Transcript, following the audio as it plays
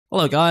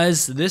Hello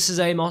guys, this is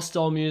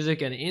Amosdoll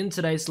Music, and in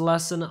today's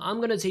lesson I'm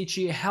going to teach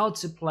you how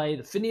to play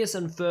the Phineas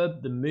and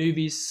Ferb the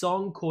movie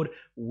song called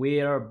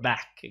We're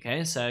Back.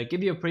 Okay, so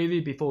give you a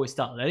preview before we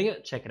start learning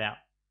it. Check it out.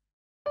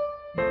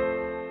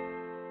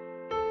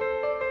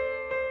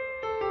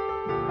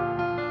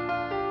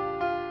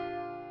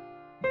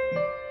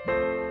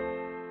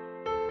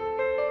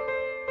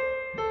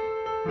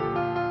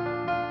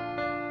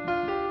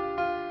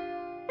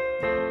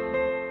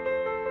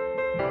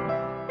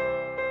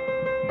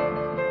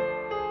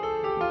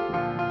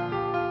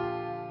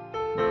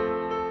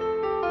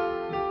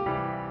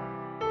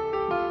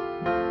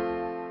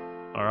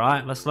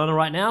 Alright, let's learn it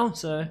right now,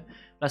 so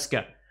let's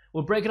go.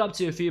 We'll break it up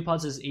to a few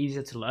parts that's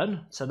easier to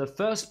learn. So the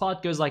first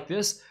part goes like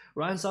this.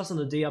 Right hand starts on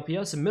the D up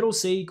here, so middle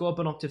C, go up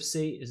an octave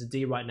C, is a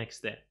D right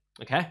next there.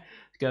 Okay?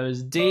 It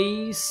goes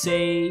D,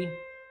 C,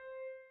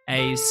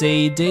 A,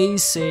 C, D,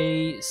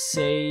 C,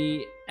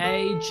 C,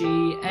 A,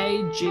 G,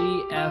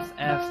 F,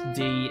 F,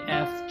 D,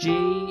 F,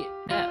 G,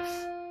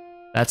 F.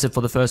 That's it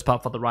for the first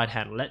part for the right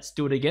hand. Let's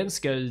do it again. So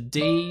it goes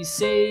D,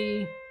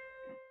 C,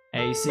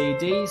 A, C,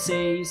 D,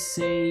 C,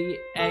 C,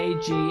 A,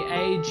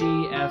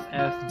 G, F,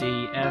 F,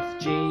 D, F,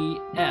 G,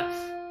 F.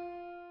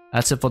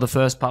 That's it for the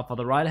first part for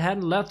the right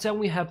hand. Left hand,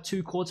 we have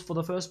two chords for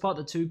the first part.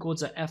 The two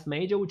chords are F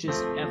major, which is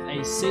F,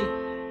 A, C.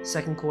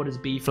 Second chord is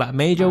B flat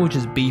major, which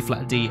is B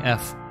flat, D,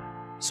 F.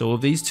 So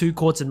with these two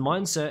chords in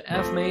mind, so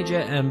F major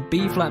and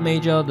B flat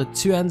major, the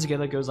two hands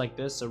together goes like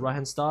this. So right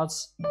hand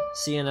starts,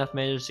 C and F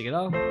majors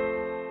together.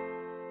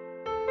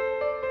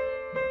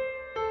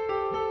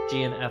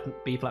 G and F,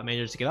 B flat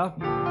majors together.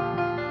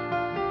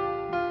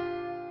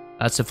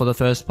 That's it for the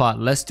first part.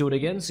 Let's do it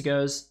again. So it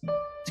goes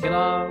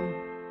together,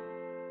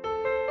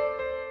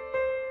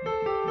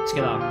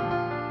 together.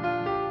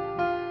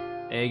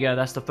 There you go.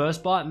 That's the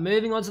first part.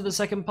 Moving on to the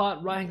second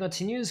part. Right hand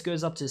continues.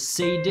 Goes up to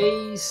C,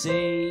 D,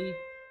 C,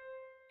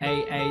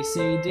 A,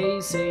 C,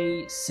 D,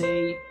 C,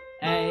 C,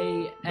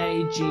 A,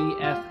 G,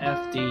 F,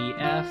 F, D,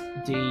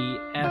 F, D,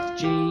 F,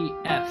 G,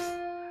 F.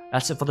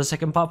 That's it for the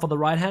second part for the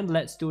right hand.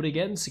 Let's do it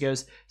again. So it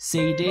goes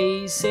C,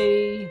 D,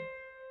 C,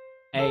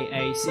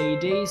 A, C,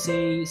 D,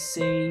 C,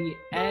 C,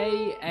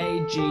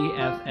 A, G,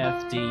 F,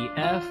 F, D,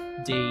 F,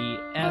 D,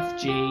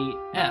 F, G,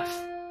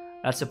 F.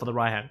 That's it for the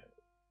right hand.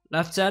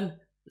 Left hand,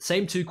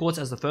 same two chords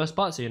as the first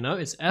part, so you know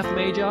it's F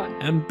major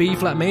and B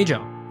flat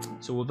major.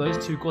 So with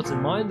those two chords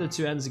in mind, the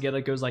two hands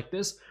together goes like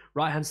this.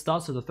 Right hand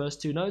starts with the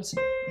first two notes,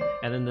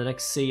 and then the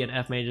next C and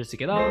F majors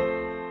together.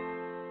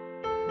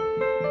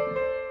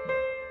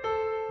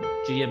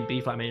 G and B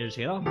flat majors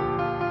together.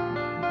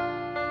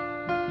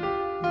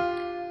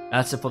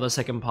 That's it for the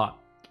second part.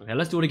 Okay,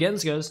 let's do it again.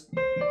 So it goes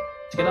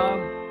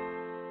together,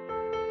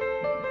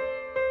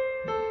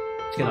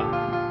 together.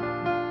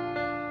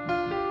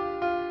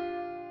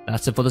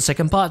 That's it for the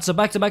second part. So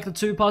back to back, the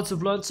two parts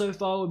we've learned so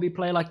far will be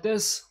play like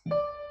this.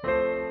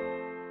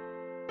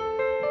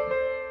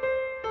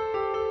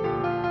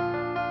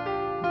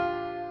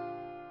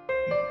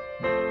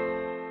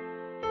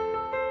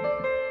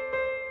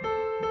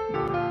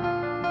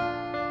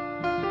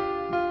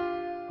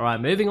 Alright,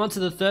 moving on to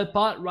the third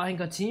part. Right hand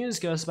continues,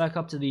 goes back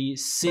up to the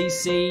C,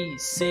 C,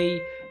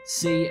 C,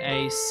 C,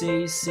 A,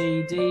 C,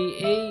 C, D,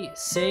 E,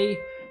 C,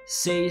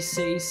 C,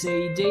 C,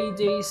 C, D,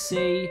 D,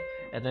 C,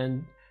 and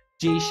then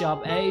G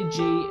sharp A,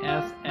 G,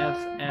 F, F,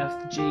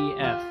 F, G,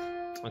 F.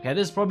 Okay,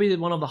 this is probably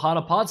one of the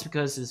harder parts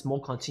because it's more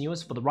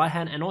continuous for the right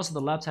hand, and also the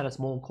left hand has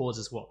more chords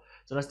as well.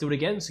 So let's do it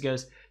again. So it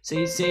goes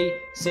C, C,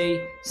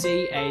 C,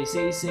 C, A,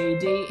 C, C,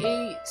 D,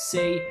 E,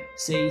 C,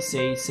 C,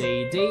 C,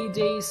 C, D,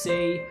 D,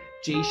 C,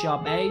 G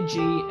sharp A, G,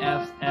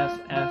 F, F,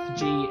 F,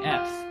 G,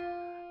 F.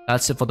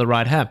 That's it for the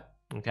right hand.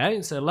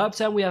 Okay, so left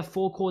hand we have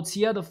four chords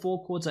here. The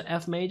four chords are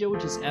F major,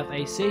 which is F,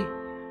 A, C.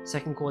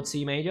 Second chord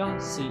C major,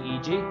 C, E,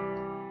 G.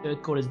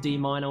 Third chord is D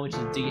minor, which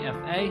is D, F,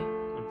 A.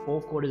 And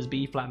fourth chord is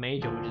B flat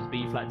major, which is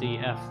B flat, D,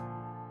 F.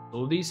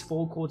 So these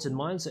four chords in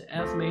mind, so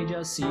F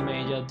major, C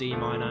major, D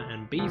minor,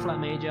 and B flat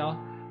major.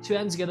 Two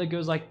hands together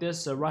goes like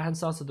this. So right hand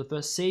starts with the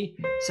first C,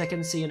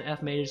 second C and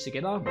F majors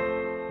together.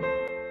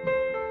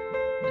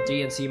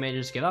 D and C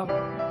majors together,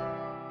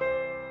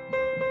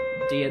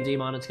 D and D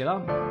minor together,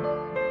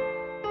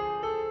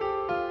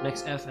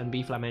 next F and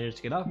B flat majors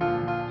together.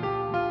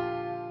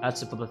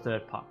 That's it for the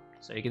third part.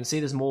 So you can see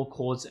there's more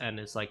chords, and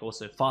it's like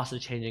also faster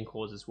changing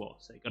chords as well.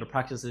 So you got to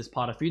practice this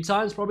part a few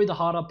times. Probably the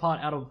harder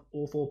part out of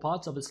all four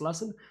parts of this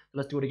lesson.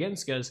 Let's do it again.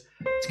 So it goes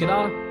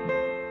together,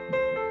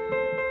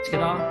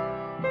 together,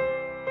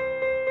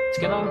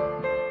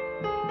 together,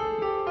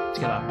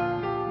 together.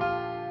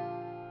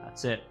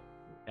 That's it.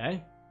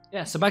 Okay.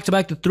 Yeah, so back to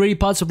back, the three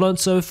parts we've learned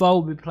so far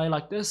will be play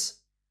like this.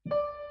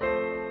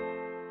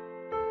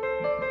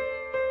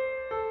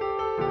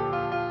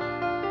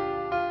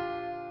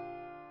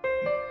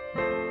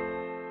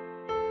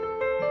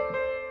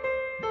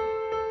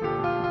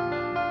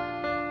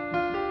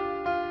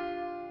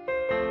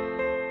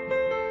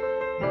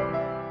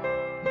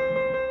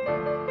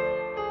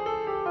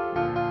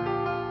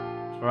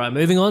 Alright,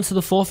 moving on to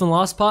the fourth and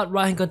last part.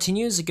 Right hand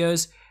continues, it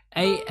goes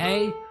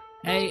A,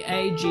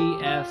 G,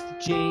 F,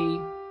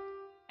 G,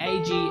 A,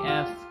 G,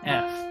 F,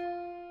 F.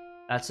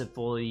 That's it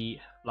for the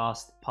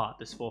last part,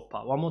 this fourth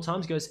part. One more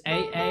time, it goes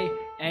A,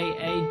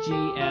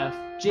 G, F,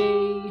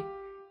 G,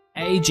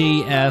 A,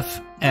 G,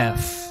 F,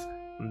 F.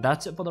 And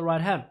that's it for the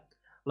right hand.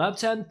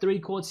 Left hand, 3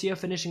 chords here,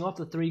 finishing off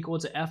the 3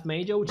 chords of F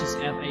major, which is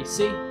F, A,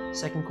 C,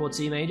 second chord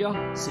C major,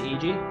 C, E,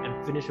 G,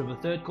 and finish with the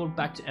third chord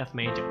back to F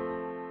major.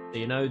 So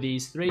you know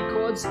these 3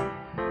 chords.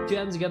 2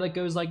 hands together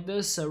goes like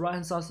this. So right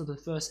hand starts with the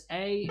first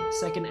A,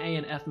 second A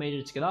and F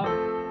major together.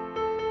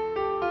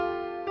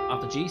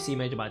 After G, C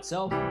major by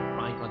itself,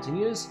 right hand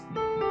continues.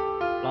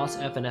 Last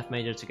F and F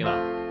major together.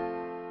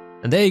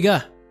 And there you go.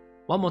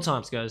 One more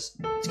time, it goes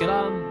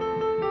together,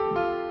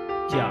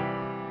 here,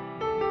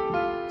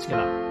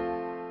 together.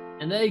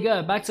 And there you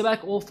go, back to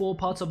back, all 4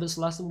 parts of this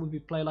lesson will be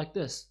played like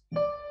this.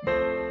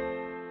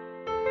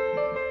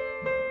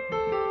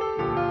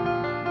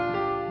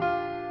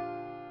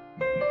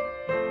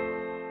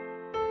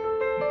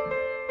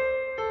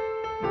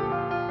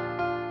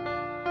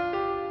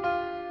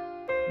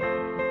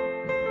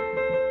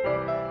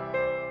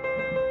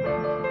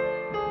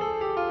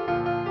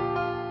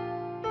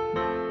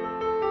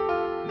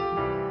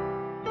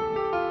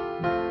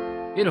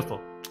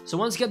 Beautiful. So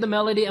once you get the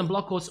melody and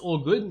block chords all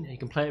good, and you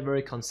can play it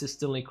very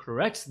consistently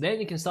correct, then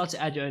you can start to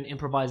add your own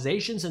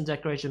improvisations and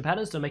decoration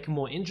patterns to make it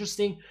more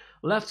interesting.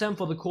 Left hand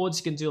for the chords,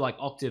 you can do like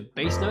octave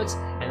bass notes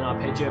and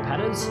arpeggio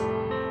patterns.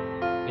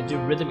 You can do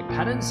rhythmic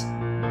patterns.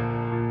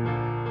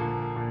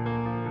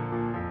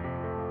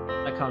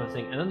 That kind of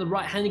thing. And then the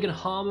right hand, you can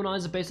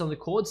harmonize it based on the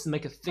chords to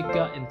make it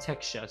thicker in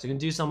texture. So you can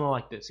do something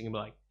like this. You can be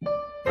like...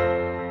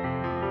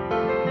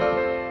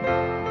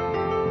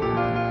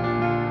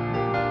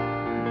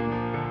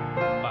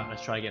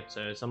 Let's try again.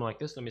 So something like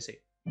this. Let me see.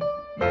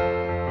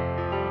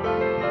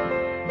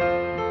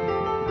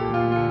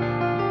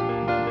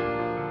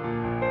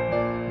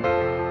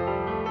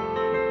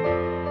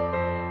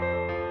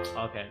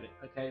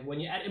 Okay. When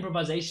you add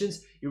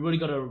improvisations, you really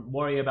got to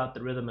worry about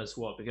the rhythm as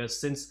well, because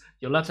since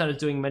your left hand is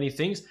doing many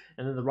things,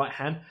 and then the right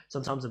hand,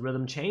 sometimes the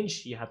rhythm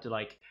change. You have to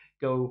like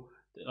go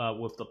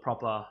with the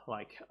proper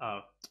like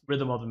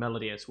rhythm of the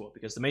melody as well,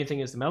 because the main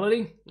thing is the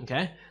melody.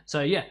 Okay,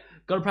 so yeah,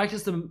 got to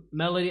practice the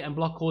melody and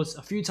block chords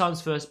a few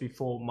times first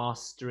before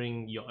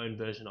mastering your own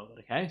version of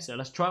it. Okay, so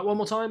let's try it one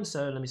more time.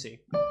 So let me see.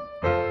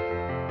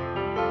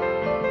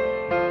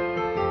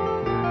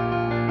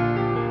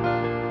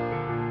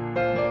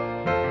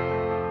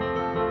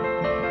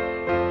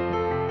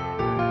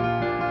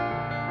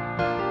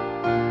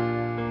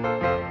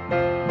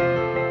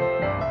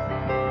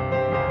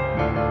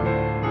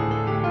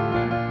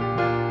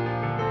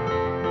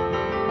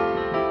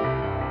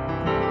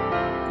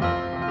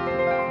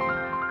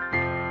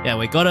 Yeah,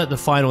 we got it the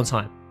final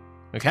time.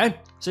 Okay,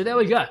 so there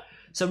we go.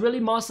 So really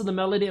master the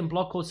melody and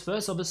block chords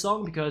first of the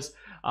song, because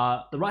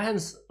the right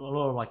hand's a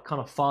lot of like kind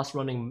of fast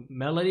running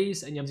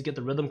melodies, and you have to get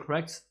the rhythm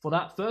correct for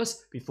that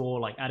first before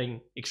like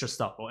adding extra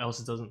stuff, or else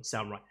it doesn't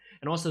sound right.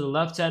 And also the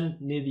left hand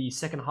near the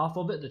second half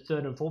of it, the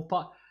third and fourth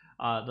part,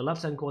 the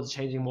left hand chords are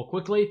changing more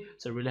quickly,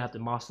 so you really have to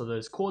master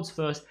those chords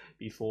first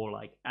before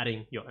like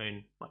adding your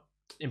own like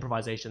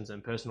improvisations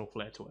and personal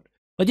flair to it.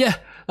 But yeah,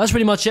 that's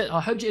pretty much it. I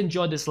hope you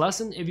enjoyed this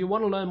lesson. If you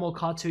want to learn more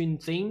cartoon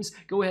themes,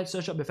 go ahead,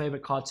 search up your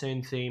favorite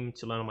cartoon theme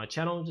to learn on my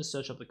channel. Just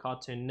search up the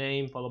cartoon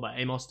name followed by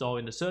Amosdoll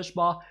in the search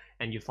bar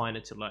and you find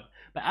it to learn.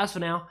 But as for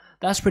now,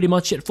 that's pretty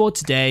much it for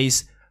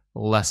today's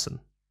lesson.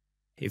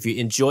 If you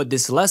enjoyed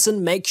this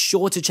lesson, make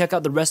sure to check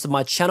out the rest of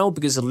my channel,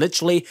 because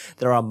literally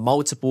there are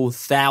multiple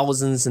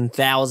thousands and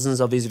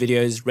thousands of these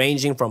videos,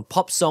 ranging from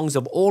pop songs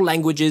of all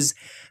languages,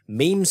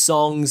 meme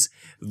songs,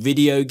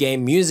 video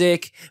game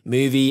music,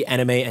 movie,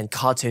 anime, and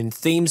cartoon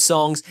theme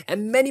songs,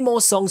 and many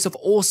more songs of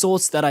all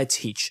sorts that I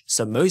teach.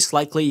 So most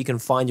likely you can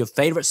find your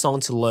favorite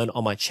song to learn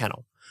on my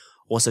channel.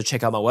 Also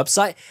check out my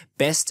website,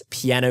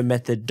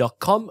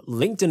 bestpianomethod.com,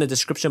 linked in the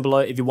description below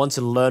if you want to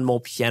learn more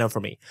piano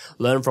from me.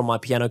 Learn from my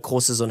piano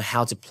courses on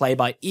how to play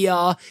by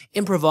ear,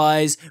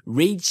 improvise,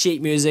 read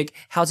sheet music,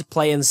 how to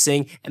play and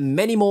sing, and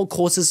many more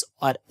courses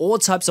at all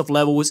types of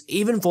levels,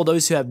 even for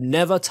those who have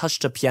never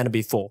touched a piano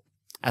before.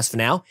 As for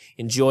now,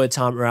 enjoy your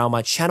time around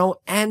my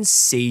channel and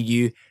see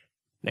you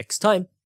next time.